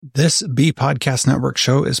This B Podcast Network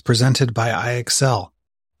show is presented by iExcel.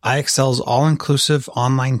 iExcel's all-inclusive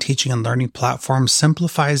online teaching and learning platform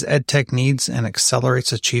simplifies edtech needs and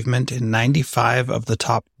accelerates achievement in 95 of the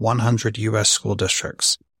top 100 U.S. school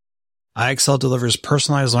districts. iExcel delivers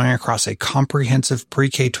personalized learning across a comprehensive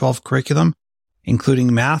pre-K-12 curriculum,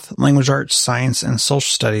 including math, language arts, science, and social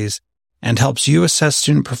studies, and helps you assess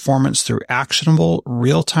student performance through actionable,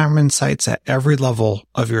 real-time insights at every level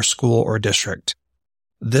of your school or district.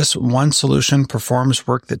 This one solution performs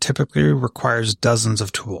work that typically requires dozens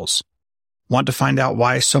of tools. Want to find out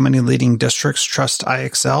why so many leading districts trust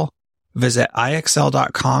iExcel? Visit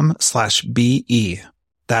iexcel.com/BE.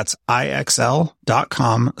 That's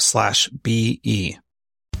iexcel.com/BE.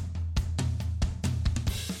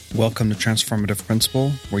 Welcome to Transformative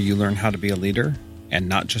Principal, where you learn how to be a leader and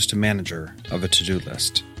not just a manager of a to-do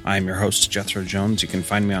list. I am your host, Jethro Jones. You can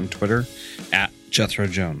find me on Twitter at Jethro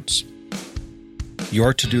Jones.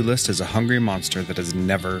 Your to-do list is a hungry monster that is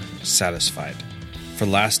never satisfied. For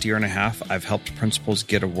the last year and a half, I've helped principals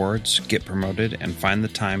get awards, get promoted, and find the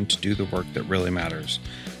time to do the work that really matters.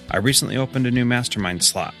 I recently opened a new mastermind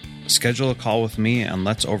slot. Schedule a call with me and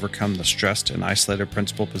let's overcome the stressed and isolated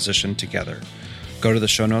principal position together. Go to the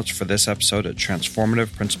show notes for this episode at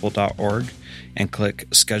transformativeprincipal.org and click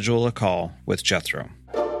Schedule a Call with Jethro.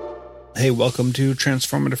 Hey, welcome to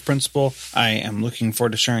Transformative Principal. I am looking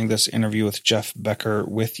forward to sharing this interview with Jeff Becker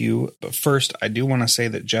with you. But first, I do want to say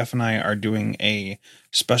that Jeff and I are doing a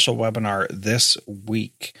special webinar this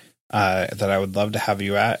week that I would love to have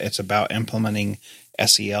you at. It's about implementing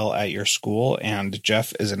SEL at your school, and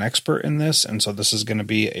Jeff is an expert in this, and so this is going to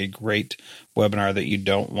be a great webinar that you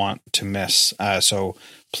don't want to miss. So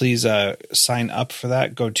please sign up for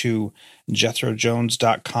that. Go to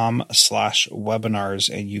jethrojones.com/webinars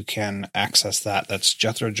and you can access that. That's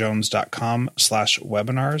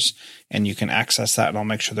jethrojones.com/webinars and you can access that, and I'll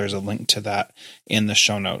make sure there's a link to that in the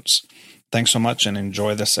show notes. Thanks so much and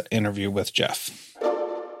enjoy this interview with Jeff.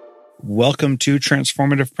 Welcome to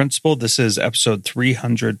Transformative Principal. This is episode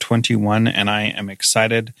 321, and I am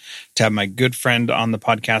excited to have my good friend on the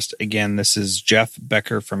podcast again. This is Jeff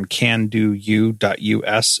Becker from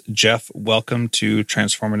CanDoU.us. Jeff, welcome to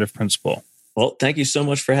Transformative Principal. Well, thank you so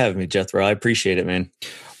much for having me, Jethro. I appreciate it, man.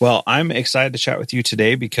 Well, I'm excited to chat with you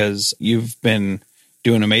today because you've been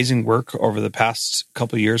doing amazing work over the past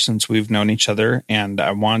couple of years since we've known each other, and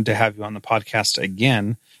I wanted to have you on the podcast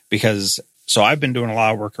again because I've been doing a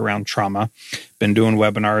lot of work around trauma, been doing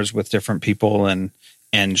webinars with different people and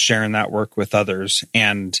sharing that work with others.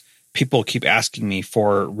 And people keep asking me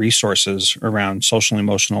for resources around social and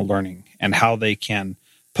emotional learning and how they can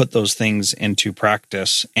put those things into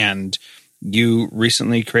practice. And you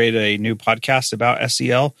recently created a new podcast about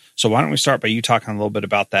SEL. So why don't we start by you talking a little bit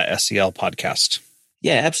about that SEL podcast?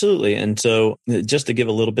 Yeah, absolutely. And so just to give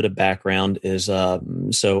a little bit of background is,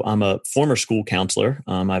 so I'm a former school counselor.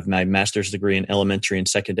 I have my master's degree in elementary and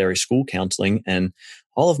secondary school counseling, and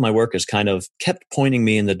all of my work has kind of kept pointing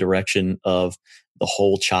me in the direction of the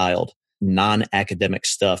whole child, non-academic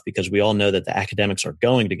stuff, because we all know that the academics are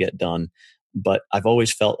going to get done. But I've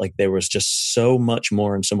always felt like there was just so much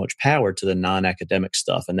more and so much power to the non-academic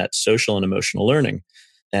stuff, and that's social and emotional learning.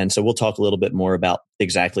 And so we'll talk a little bit more about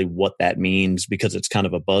exactly what that means because it's kind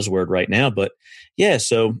of a buzzword right now. But yeah,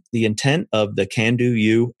 so the intent of the Can Do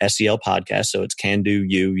You SEL podcast, so it's Can Do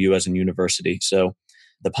You, you as in university. So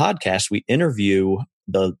the podcast, we interview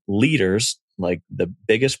the leaders, like the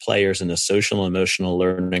biggest players in the social and emotional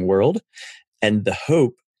learning world. And the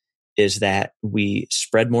hope is that we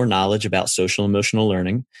spread more knowledge about social and emotional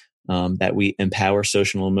learning, that we empower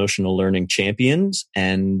social and emotional learning champions,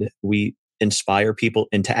 and we inspire people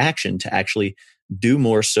into action to actually do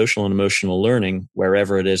more social and emotional learning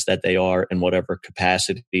wherever it is that they are in whatever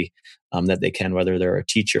capacity that they can, whether they're a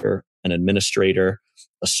teacher, an administrator,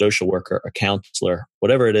 a social worker, a counselor,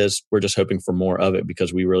 whatever it is. We're just hoping for more of it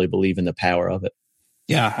because we really believe in the power of it.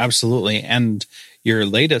 Yeah, absolutely. And your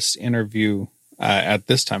latest interview at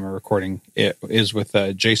this time of recording it is with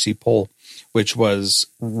J.C. Pohl, which was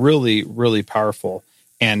really, really powerful.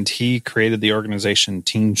 And he created the organization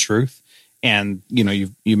Teen Truth. And, you know,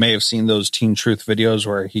 you may have seen those Teen Truth videos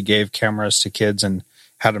where he gave cameras to kids and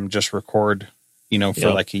had them just record, for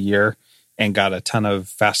like a year and got a ton of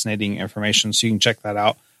fascinating information. So you can check that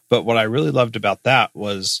out. But what I really loved about that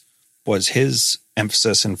was his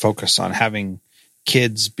emphasis and focus on having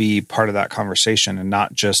kids be part of that conversation and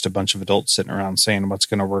not just a bunch of adults sitting around saying what's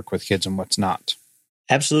going to work with kids and what's not.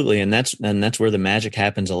 Absolutely. And that's where the magic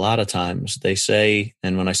happens a lot of times. They say,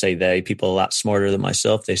 and when I say they, people a lot smarter than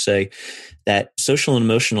myself, they say that social and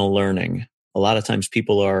emotional learning, a lot of times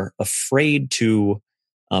people are afraid to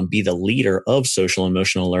be the leader of social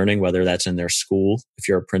emotional learning, whether that's in their school, if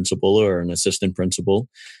you're a principal or an assistant principal,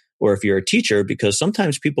 or if you're a teacher, because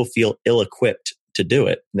sometimes people feel ill-equipped to do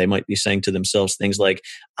it. They might be saying to themselves things like,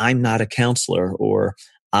 I'm not a counselor, or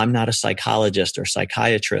I'm not a psychologist or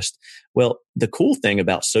psychiatrist. Well, the cool thing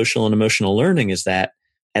about social and emotional learning is that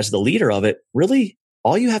as the leader of it, really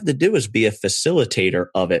all you have to do is be a facilitator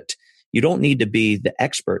of it. You don't need to be the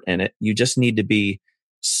expert in it. You just need to be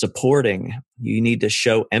supporting. You need to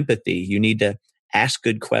show empathy. You need to ask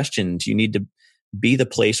good questions. You need to be the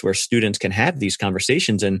place where students can have these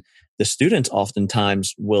conversations. And the students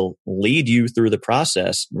oftentimes will lead you through the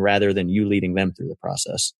process rather than you leading them through the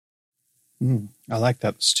process. I like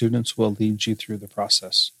that. Students will lead you through the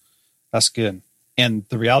process. That's good. And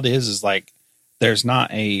the reality is like, there's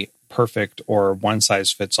not a perfect or one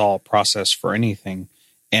size fits all process for anything.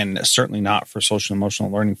 And certainly not for social and emotional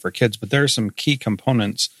learning for kids. But there are some key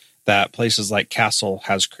components that places like CASEL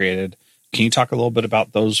has created. Can you talk a little bit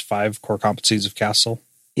about those 5 core competencies of CASEL?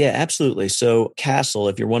 Yeah, absolutely. So CASEL,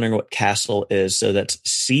 if you're wondering what CASEL is, so that's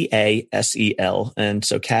CASEL. And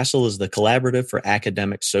so CASEL is the Collaborative for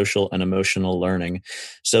Academic, Social, and Emotional Learning.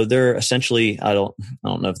 So they're essentially, I don't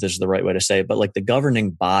know if this is the right way to say it, but like the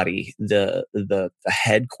governing body, the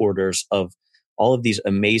headquarters of all of these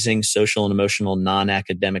amazing social and emotional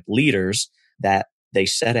non-academic leaders that they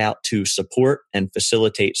set out to support and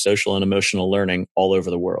facilitate social and emotional learning all over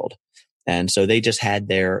the world. And so they just had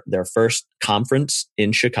their first conference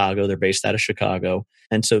in Chicago. They're based out of Chicago.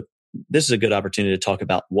 And so this is a good opportunity to talk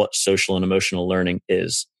about what social and emotional learning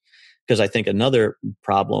is. Because I think another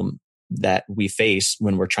problem that we face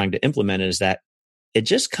when we're trying to implement it is that it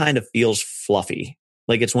just kind of feels fluffy.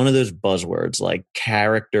 Like it's one of those buzzwords like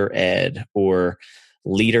character ed or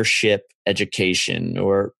leadership education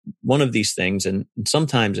or one of these things. And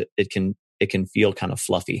sometimes it can feel kind of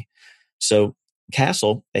fluffy. So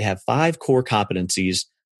CASEL, they have 5 core competencies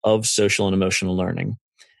of social and emotional learning.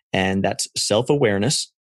 And that's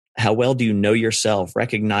self-awareness. How well do you know yourself?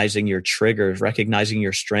 Recognizing your triggers, recognizing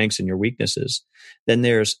your strengths and your weaknesses. Then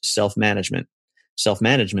there's self-management.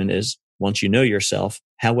 Self-management is once you know yourself,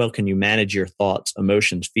 how well can you manage your thoughts,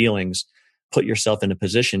 emotions, feelings, put yourself in a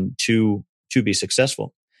position to be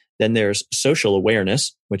successful. Then there's social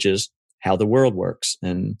awareness, which is how the world works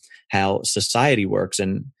and how society works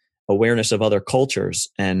and awareness of other cultures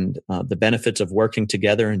and the benefits of working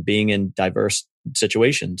together and being in diverse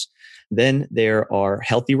situations. Then there are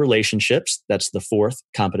healthy relationships. That's the 4th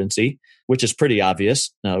competency, which is pretty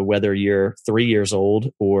obvious. Whether you're 3 years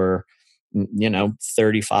old or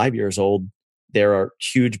 35 years old, there are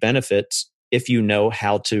huge benefits if you know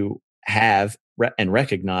how to have and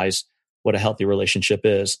recognize what a healthy relationship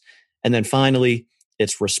is. And then finally,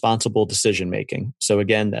 it's responsible decision making. So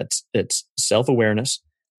again, it's self-awareness,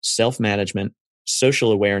 self-management,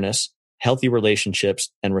 social awareness, healthy relationships,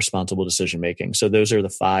 and responsible decision making. So those are the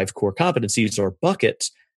 5 core competencies or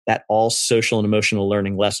buckets that all social and emotional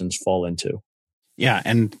learning lessons fall into. Yeah,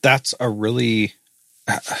 and that's a really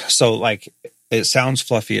so like it sounds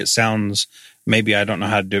fluffy. It sounds maybe I don't know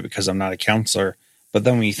how to do it because I'm not a counselor. But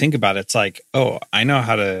then when you think about it, it's like, oh, I know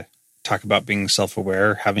how to talk about being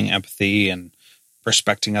self-aware, having empathy, and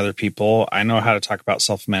respecting other people. I know how to talk about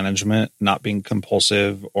self-management, not being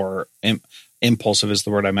compulsive or impulsive is the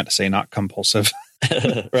word I meant to say, not compulsive.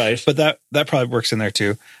 Right. But that probably works in there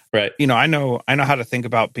too. Right. I know how to think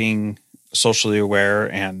about being socially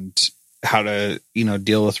aware and how to,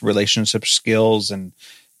 deal with relationship skills and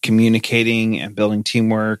communicating and building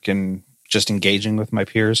teamwork and just engaging with my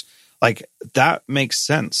peers. Like that makes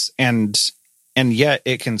sense. And yet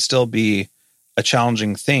it can still be a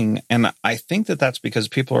challenging thing. And I think that that's because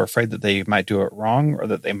people are afraid that they might do it wrong or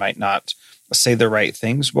that they might not say the right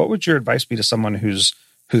things. What would your advice be to someone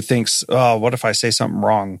who thinks, oh, what if I say something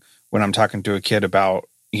wrong when I'm talking to a kid about,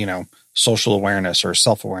 social awareness or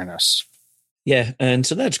self-awareness? Yeah. And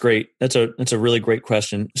so that's great. That's a really great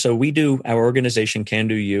question. So our organization Can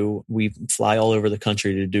Do You, we fly all over the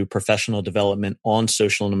country to do professional development on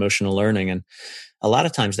social and emotional learning. And a lot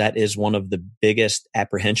of times that is one of the biggest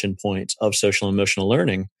apprehension points of social and emotional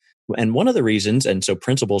learning. And one of the reasons, and so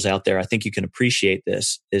principals out there, I think you can appreciate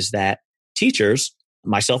this, is that teachers,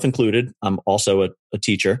 myself included, I'm also a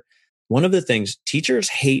teacher. One of the things teachers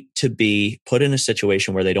hate to be put in a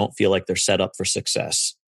situation where they don't feel like they're set up for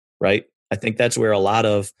success, right? I think that's where a lot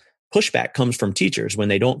of pushback comes from teachers when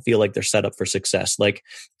they don't feel like they're set up for success. Like,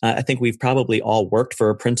 I think we've probably all worked for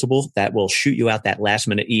a principal that will shoot you out that last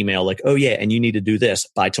minute email like, oh yeah, and you need to do this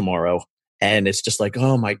by tomorrow. And it's just like,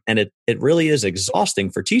 oh my, and it really is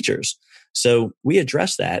exhausting for teachers. So we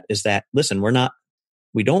address that is that, listen,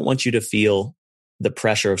 we don't want you to feel the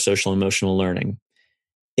pressure of social and emotional learning.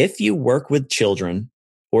 if you work with children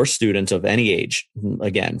or students of any age,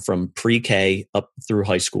 again, from pre-K up through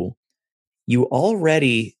high school, you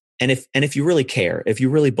already, and if you really care, if you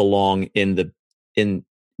really belong in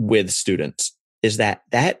with students, is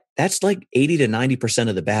that's like 80 to 90%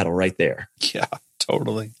 of the battle right there. Yeah,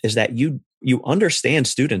 totally. Is that you understand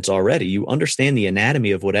students already. You understand the anatomy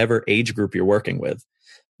of whatever age group you're working with.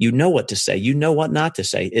 You know what to say. You know what not to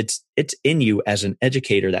say. It's in you as an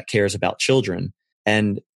educator that cares about children.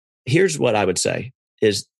 And here's what I would say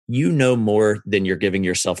is you know more than you're giving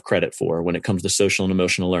yourself credit for when it comes to social and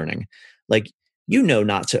emotional learning. Like, you know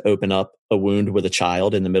not to open up a wound with a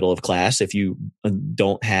child in the middle of class if you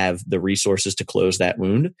don't have the resources to close that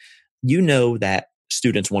wound. You know that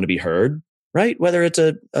students want to be heard, right? Whether it's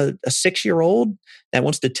a 6-year-old that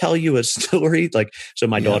wants to tell you a story. Like, so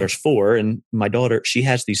my daughter's 4, and my daughter, she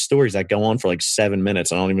has these stories that go on for like 7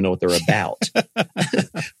 minutes. I don't even know what they're about,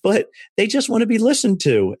 but they just want to be listened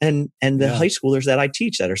to. And the high schoolers that I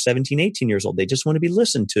teach that are 17, 18 years old, they just want to be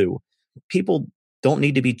listened to. People don't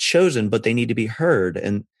need to be chosen, but they need to be heard.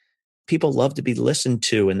 And people love to be listened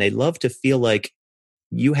to, and they love to feel like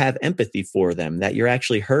you have empathy for them, that you're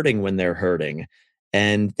actually hurting when they're hurting,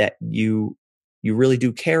 and that you really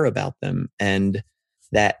do care about them. And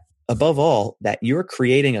that above all, that you're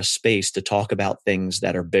creating a space to talk about things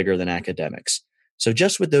that are bigger than academics. So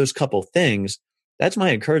just with those couple things, that's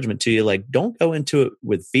my encouragement to you. Like, don't go into it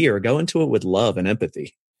with fear, go into it with love and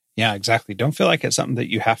empathy. Yeah, exactly. Don't feel like it's something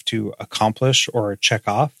that you have to accomplish or check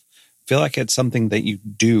off. Feel like it's something that you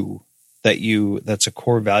do, that's a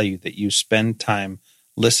core value that you spend time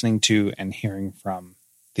listening to and hearing from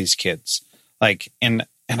these kids. Like, and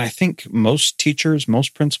I think most teachers,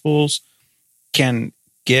 most principals can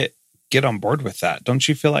get on board with that. Don't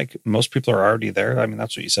you feel like most people are already there? I mean,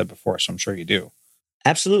 that's what you said before, so I'm sure you do.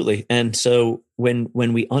 Absolutely. And so when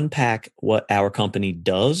we unpack what our company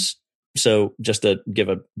does, so just to give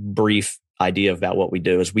a brief idea about what we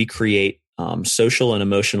do is we create social and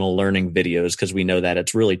emotional learning videos, because we know that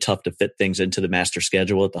it's really tough to fit things into the master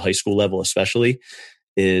schedule at the high school level, especially.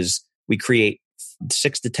 Is we create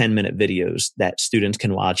 6 to 10 minute videos that students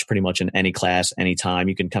can watch pretty much in any class, anytime.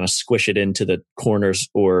 You can kind of squish it into the corners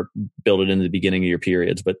or build it in the beginning of your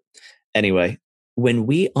periods. But anyway, when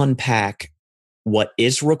we unpack what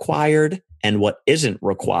is required and what isn't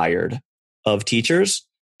required of teachers,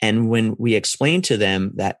 and when we explain to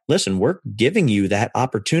them that, listen, we're giving you that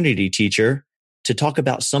opportunity, teacher, to talk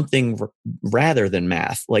about something rather than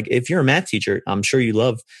math. Like, if you're a math teacher, I'm sure you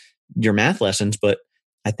love your math lessons, but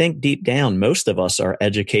I think deep down, most of us are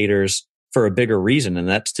educators for a bigger reason, and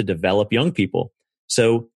that's to develop young people.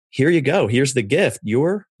 So here you go. Here's the gift.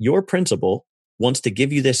 Your principal wants to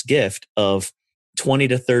give you this gift of 20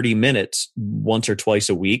 to 30 minutes once or twice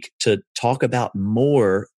a week to talk about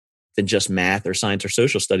more than just math or science or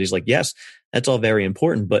social studies. Like, yes, that's all very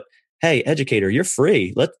important, but hey, educator, you're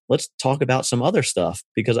free. Let's talk about some other stuff.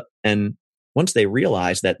 And once they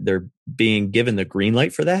realize that they're being given the green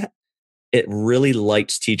light for that, it really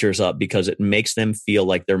lights teachers up, because it makes them feel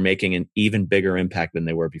like they're making an even bigger impact than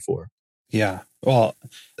they were before. Yeah. Well,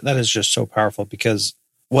 that is just so powerful, because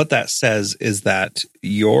what that says is that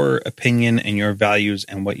your opinion and your values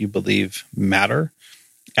and what you believe matter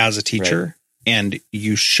as a teacher. Right. And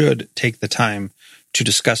you should take the time to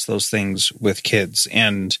discuss those things with kids,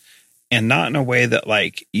 and not in a way that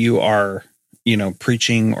like you are,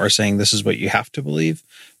 preaching or saying this is what you have to believe,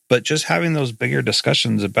 but just having those bigger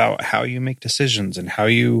discussions about how you make decisions and how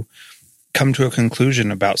you come to a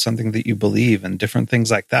conclusion about something that you believe and different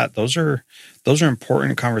things like that. Those are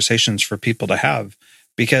important conversations for people to have,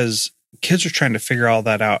 because kids are trying to figure all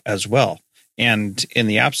that out as well. And in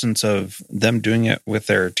the absence of them doing it with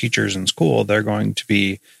their teachers in school, they're going to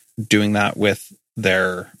be doing that with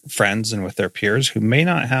their friends and with their peers who may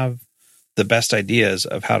not have the best ideas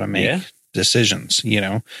of how to make decisions,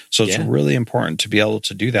 So it's really important to be able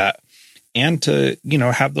to do that, and to,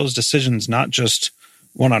 have those decisions not just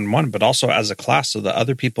one-on-one, but also as a class, so that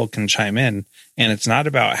other people can chime in. And it's not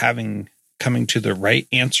about coming to the right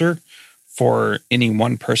answer for any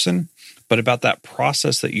one person, but about that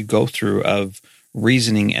process that you go through of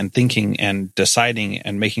reasoning and thinking and deciding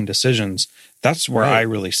and making decisions. That's where I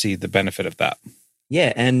really see the benefit of that.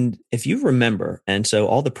 Yeah. And if you remember, and so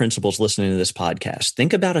all the principals listening to this podcast,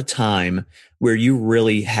 think about a time where you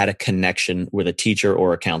really had a connection with a teacher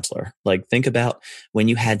or a counselor. Like, think about when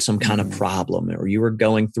you had some kind of problem, or you were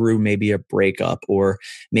going through maybe a breakup, or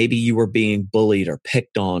maybe you were being bullied or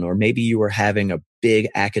picked on, or maybe you were having a big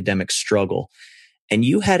academic struggle. And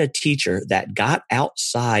you had a teacher that got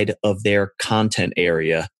outside of their content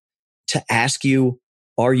area to ask you,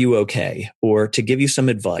 are you okay? Or to give you some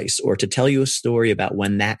advice or to tell you a story about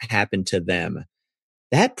when that happened to them,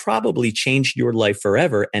 that probably changed your life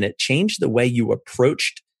forever. And it changed the way you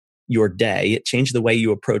approached your day. It changed the way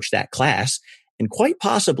you approached that class. And quite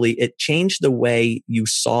possibly it changed the way you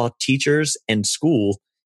saw teachers and school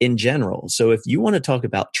in general. So if you want to talk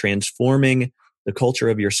about transforming the culture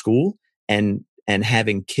of your school and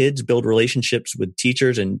having kids build relationships with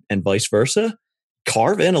teachers and vice versa,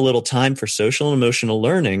 carve in a little time for social and emotional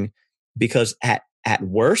learning, because at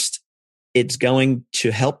worst, it's going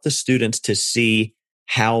to help the students to see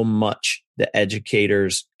how much the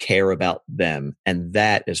educators care about them. And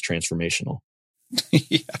that is transformational.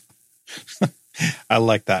 Yeah. I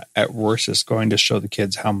like that. At worst, it's going to show the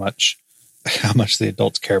kids how much the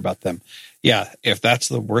adults care about them. Yeah. If that's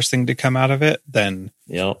the worst thing to come out of it, then,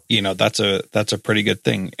 that's a pretty good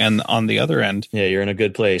thing. And on the other end, yeah, you're in a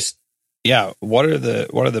good place. Yeah. What are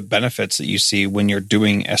the benefits that you see when you're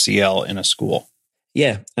doing SEL in a school?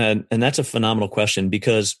 Yeah. And that's a phenomenal question,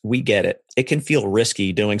 because we get it. It can feel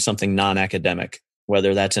risky doing something non-academic,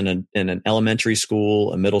 whether that's in an elementary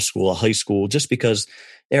school, a middle school, a high school, just because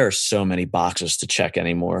there are so many boxes to check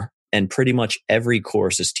anymore. And pretty much every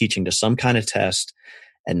course is teaching to some kind of test.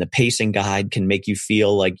 And the pacing guide can make you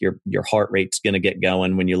feel like your heart rate's going to get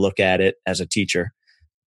going when you look at it as a teacher.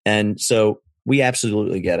 And so we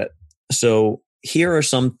absolutely get it. So here are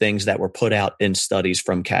some things that were put out in studies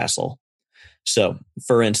from CASEL. So,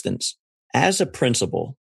 for instance, as a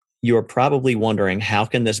principal, you're probably wondering, how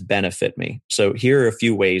can this benefit me? So here are a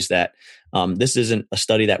few ways that this isn't a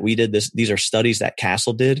study that we did. These are studies that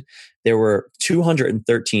CASEL did. There were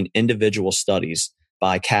 213 individual studies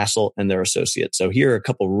by CASEL and their associates. So here are a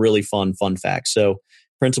couple really fun facts. So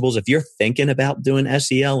principals, if you're thinking about doing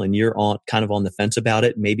SEL and you're kind of on the fence about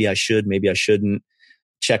it, maybe I should, maybe I shouldn't,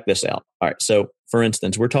 check this out. All right. So for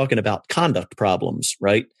instance, we're talking about conduct problems,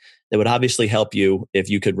 right? That would obviously help you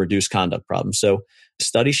if you could reduce conduct problems. So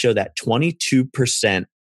studies show that 22%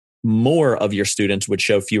 more of your students would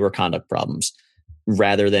show fewer conduct problems,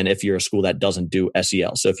 rather than if you're a school that doesn't do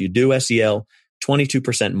SEL. So if you do SEL,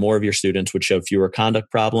 22% more of your students would show fewer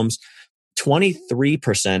conduct problems.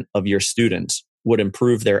 23% of your students would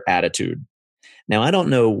improve their attitude. Now, I don't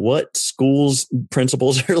know what schools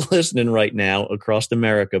principals are listening right now across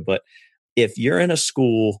America, but if you're in a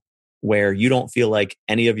school where you don't feel like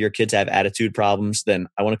any of your kids have attitude problems, then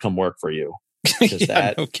I want to come work for you.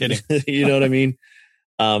 No kidding. You know what I mean?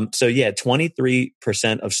 So yeah,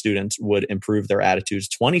 23% of students would improve their attitudes.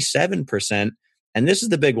 27%, and this is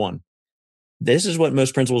the big one. This is what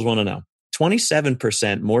most principals want to know.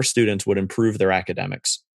 27% more students would improve their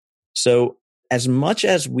academics. So as much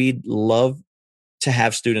as we'd love to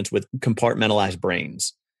have students with compartmentalized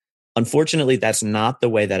brains, unfortunately, that's not the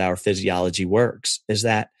way that our physiology works. Is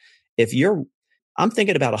that I'm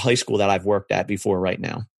thinking about a high school that I've worked at before right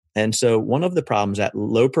now. And so one of the problems at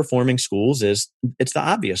low performing schools is it's the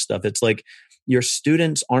obvious stuff. It's like your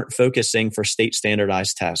students aren't focusing for state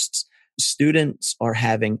standardized tests. Students are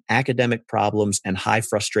having academic problems and high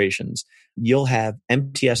frustrations. You'll have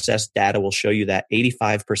MTSS data will show you that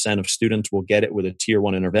 85% of students will get it with a tier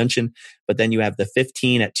 1 intervention, but then you have the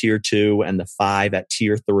 15 at tier 2 and the 5 at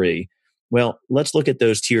tier 3. Well, let's look at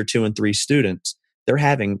those tier 2 and 3 students. They're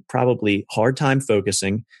having probably hard time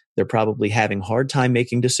focusing. They're probably having hard time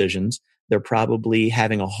making decisions. They're probably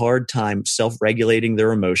having a hard time self-regulating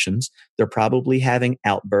their emotions. They're probably having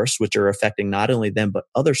outbursts, which are affecting not only them, but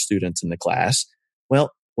other students in the class.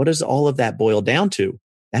 Well, what does all of that boil down to?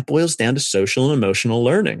 That boils down to social and emotional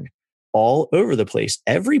learning all over the place.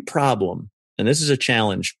 Every problem, and this is a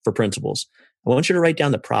challenge for principals, I want you to write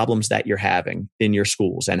down the problems that you're having in your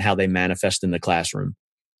schools and how they manifest in the classroom.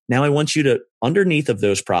 Now, I want you to, underneath of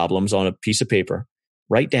those problems on a piece of paper,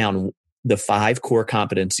 write down the 5 core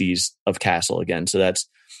competencies of CASEL again. So that's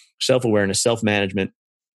self-awareness, self-management,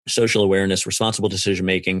 social awareness, responsible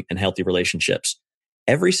decision-making, and healthy relationships.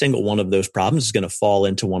 Every single one of those problems is going to fall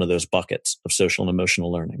into one of those buckets of social and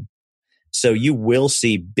emotional learning. So you will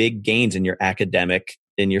see big gains in your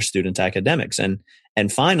students' academics.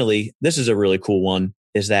 And finally, this is a really cool one,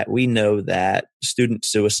 is that we know that student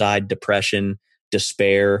suicide, depression,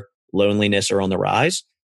 despair, loneliness are on the rise.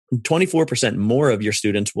 24% more of your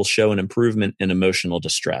students will show an improvement in emotional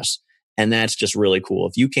distress. And that's just really cool.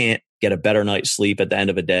 If you can't get a better night's sleep at the end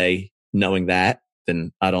of a day knowing that,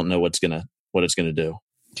 then I don't know what it's going to do.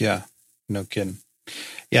 Yeah, no kidding.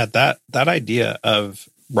 Yeah, that idea of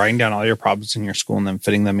writing down all your problems in your school and then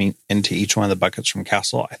fitting them into each one of the buckets from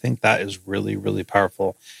CASEL, I think that is really, really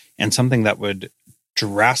powerful and something that would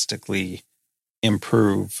drastically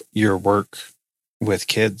improve your work with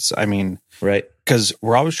kids. I mean, right. Because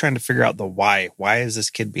we're always trying to figure out the why. Why is this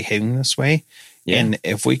kid behaving this way? Yeah. And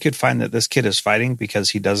if we could find that this kid is fighting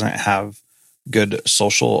because he doesn't have good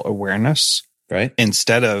social awareness, right,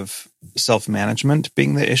 instead of self-management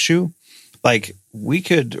being the issue, like we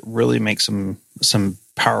could really make some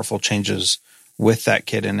powerful changes with that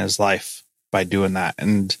kid in his life by doing that.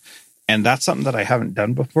 And that's something that I haven't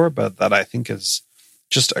done before, but that I think is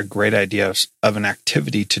just a great idea of an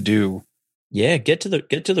activity to do. Yeah, get to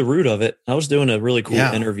the root of it. I was doing a really cool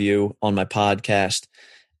interview on my podcast,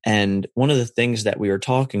 and one of the things that we were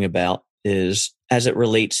talking about is as it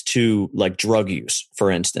relates to like drug use,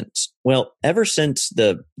 for instance. Well, ever since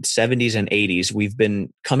the 70s and 80s, we've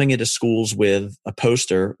been coming into schools with a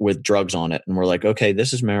poster with drugs on it. And we're like, okay,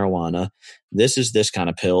 this is marijuana. This is this kind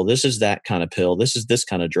of pill. This is that kind of pill. This is this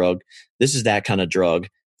kind of drug. This is that kind of drug.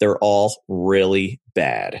 They're all really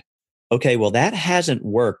bad. Okay, well, that hasn't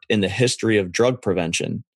worked in the history of drug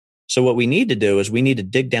prevention. So what we need to do is we need to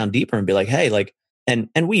dig down deeper and be like, hey, like, and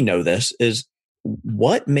we know this is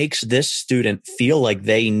what makes this student feel like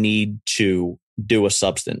they need to do a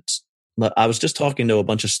substance. I was just talking to a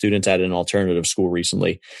bunch of students at an alternative school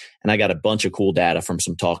recently, and I got a bunch of cool data from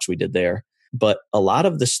some talks we did there. But a lot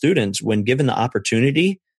of the students, when given the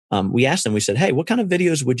opportunity, we asked them, we said, hey, what kind of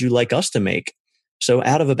videos would you like us to make? So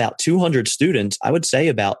out of about 200 students, I would say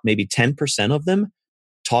about maybe 10% of them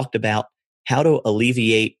talked about how to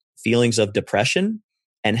alleviate feelings of depression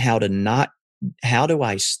and how do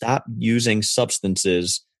I stop using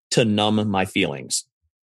substances to numb my feelings?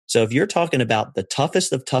 So if you're talking about the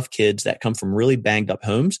toughest of tough kids that come from really banged up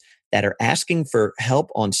homes that are asking for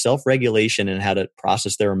help on self-regulation and how to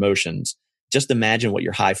process their emotions, just imagine what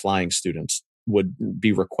your high-flying students would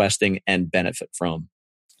be requesting and benefit from.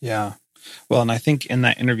 Yeah. Well, and I think in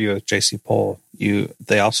that interview with J.C. Pohl,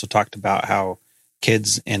 they also talked about how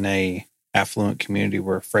kids in a affluent community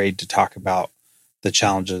were afraid to talk about the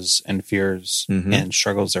challenges and fears and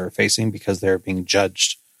struggles they're facing because they're being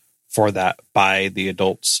judged for that by the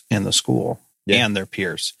adults in the school and their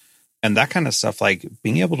peers. And that kind of stuff, like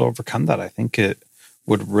being able to overcome that, I think it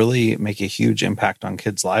would really make a huge impact on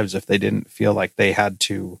kids' lives if they didn't feel like they had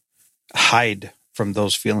to hide from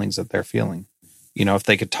those feelings that they're feeling. You know, if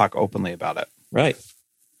they could talk openly about it. Right.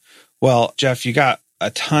 Well, Jeff, you got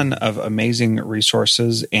a ton of amazing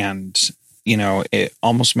resources, and, you know, it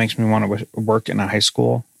almost makes me want to work in a high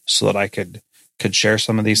school so that I could share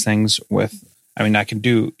some of these things with, I mean, you can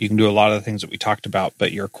do a lot of the things that we talked about,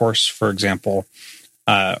 but your course, for example,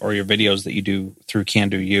 or your videos that you do through Can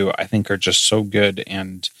Do You, I think are just so good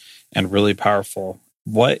and really powerful.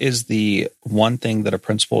 What is the one thing that a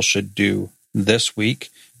principal should do this week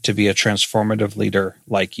to be a transformative leader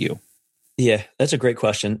like you? Yeah, that's a great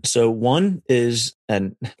question. So one is,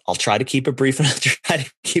 and I'll try to keep it brief and I'll try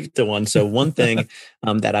to keep it to one. So one thing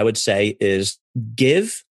that I would say is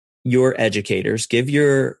give your educators, give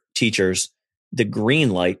your teachers the green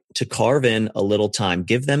light to carve in a little time.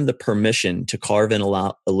 Give them the permission to carve in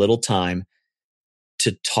a little time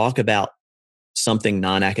to talk about something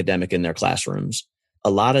non-academic in their classrooms. A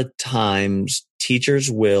lot of times teachers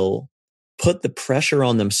will put the pressure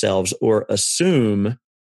on themselves or assume,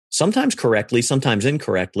 sometimes correctly, sometimes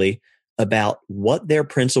incorrectly, about what their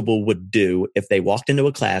principal would do if they walked into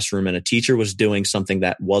a classroom and a teacher was doing something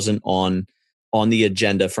that wasn't on the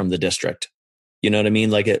agenda from the district. You know what I mean?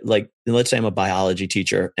 Like let's say I'm a biology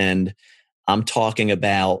teacher and I'm talking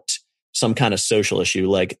about some kind of social issue.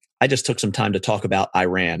 Like I just took some time to talk about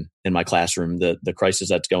Iran in my classroom, the crisis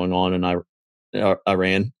that's going on in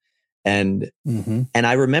Iran. And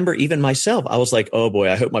I remember even myself, I was like, oh boy,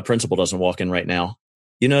 I hope my principal doesn't walk in right now.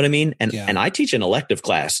 You know what I mean? And I teach an elective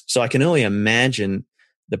class, so I can only imagine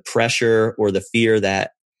the pressure or the fear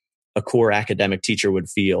that a core academic teacher would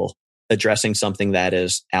feel addressing something that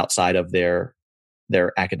is outside of their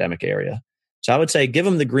academic area. So I would say, give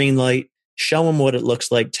them the green light, show them what it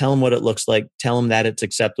looks like, tell them what it looks like, tell them that it's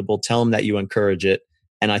acceptable, tell them that you encourage it.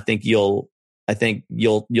 And I think you'll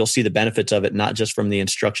see the benefits of it, not just from the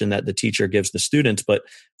instruction that the teacher gives the students, but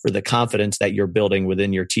for the confidence that you're building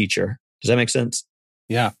within your teacher. Does that make sense?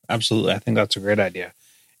 Yeah, absolutely. I think that's a great idea.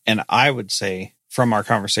 And I would say from our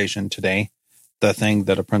conversation today, the thing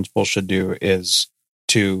that a principal should do is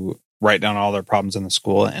to write down all their problems in the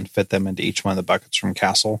school and fit them into each one of the buckets from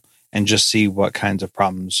Castle and just see what kinds of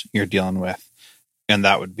problems you're dealing with. And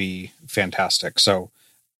that would be fantastic. So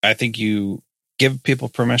I think you give people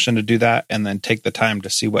permission to do that and then take the time to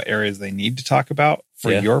see what areas they need to talk about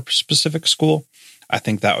for your specific school. I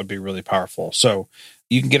think that would be really powerful. So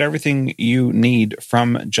you can get everything you need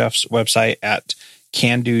from Jeff's website at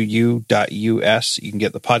candou.us. You can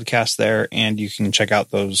get the podcast there and you can check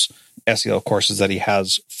out those SEL courses that he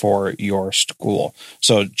has for your school.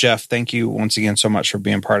 So, Jeff, thank you once again so much for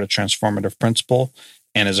being part of Transformative Principal.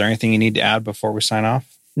 And is there anything you need to add before we sign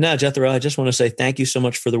off? No, Jethro, I just want to say thank you so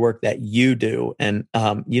much for the work that you do. And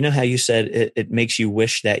you know how you said it makes you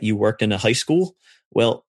wish that you worked in a high school?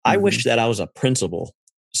 Well, I wish that I was a principal.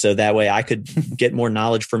 So that way I could get more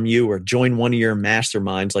knowledge from you or join one of your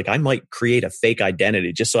masterminds. Like I might create a fake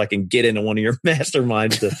identity just so I can get into one of your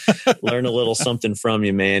masterminds to learn a little something from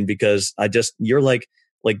you, man, because you're like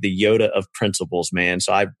the Yoda of principals, man.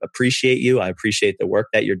 So I appreciate you. I appreciate the work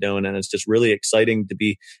that you're doing. And it's just really exciting to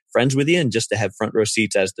be friends with you and just to have front row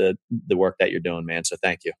seats as the work that you're doing, man. So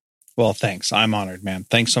thank you. Well, thanks. I'm honored, man.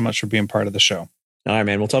 Thanks so much for being part of the show. All right,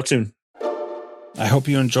 man. We'll talk soon. I hope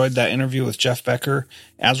you enjoyed that interview with Jeff Becker.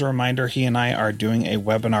 As a reminder, he and I are doing a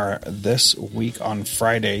webinar this week on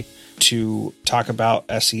Friday to talk about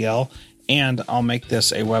SEL, and I'll make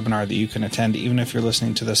this a webinar that you can attend even if you're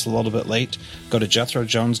listening to this a little bit late. Go to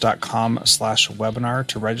jethrojones.com/webinar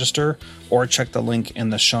to register, or check the link in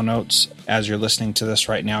the show notes as you're listening to this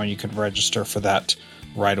right now, and you can register for that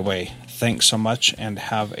right away. Thanks so much, and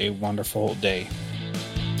have a wonderful day.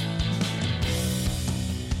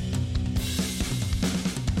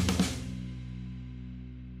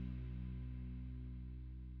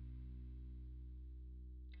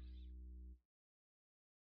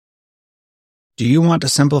 Do you want to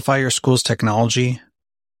simplify your school's technology,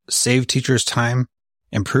 save teachers time,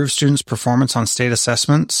 improve students' performance on state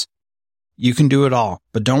assessments? You can do it all,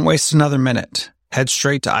 but don't waste another minute. Head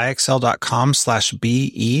straight to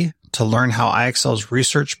ixl.com/BE to learn how IXL's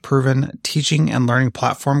research-proven teaching and learning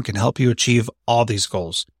platform can help you achieve all these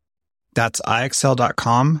goals. That's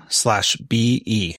ixl.com/BE.